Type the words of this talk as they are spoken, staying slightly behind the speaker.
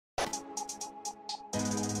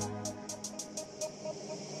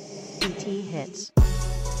CT hits.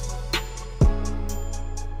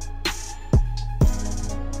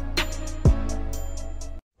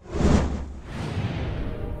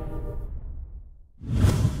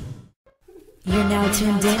 You're now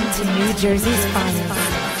tuned in to New Jersey's finest.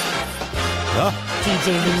 DJ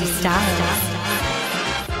Lee Styles.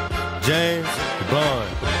 James Bond.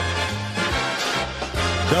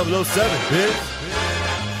 007, bitch.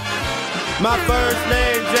 My first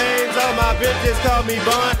name James, all my bitches call me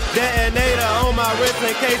Bond. Detonator on my wrist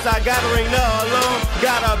in case I gotta ring the alarm.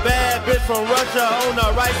 Got a bad bitch from Russia on the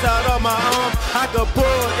right side of my arm. I could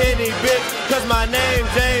pull any bitch, cause my name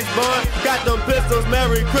James Bond. Got them pistols,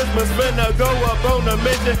 Merry Christmas, finna go up on a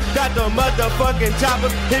mission. Got them motherfucking choppers,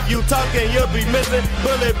 if you talking you'll be missing.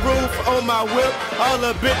 Bulletproof on my whip, all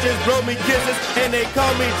the bitches blow me kisses. And they call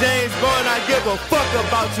me James Bond, I give a fuck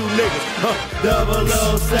about you niggas.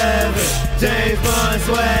 007, James Bond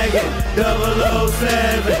swaggin',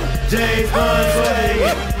 007, James Bond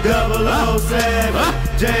swaggin', 007,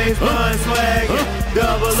 James Bond swaggin',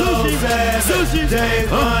 007, James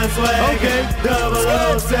Bond swaggin',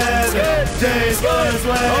 007, James Bond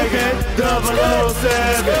swaggin',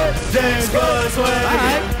 007, James Bond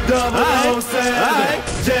swaggin', 007,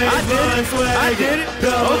 James Bond swaggin',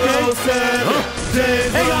 007,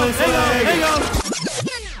 James Bond swaggin'.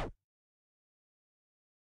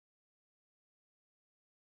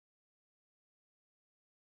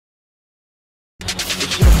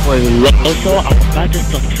 Boy, Loso, I'm about to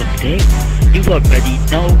suck some dick. You already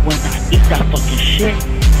know when I eat that fucking shit.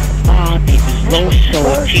 My name is Loso,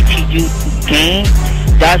 TTU game.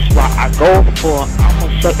 That's what I go for. I'ma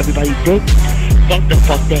suck everybody's dick.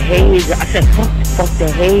 Fuck the haters. I said fuck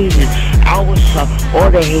the haters. I will suck all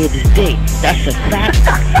the haters' dick. That's a fact.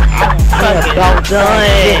 I don't care about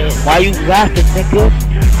that. Why you laughing, nigga?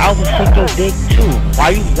 I will suck your dick too. Why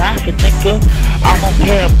you laughing, nigga? I don't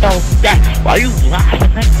care about that. Why you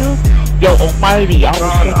laughing, nigga? Yo, Almighty, I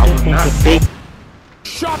will suck your nigga, big.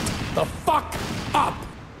 Shut the fuck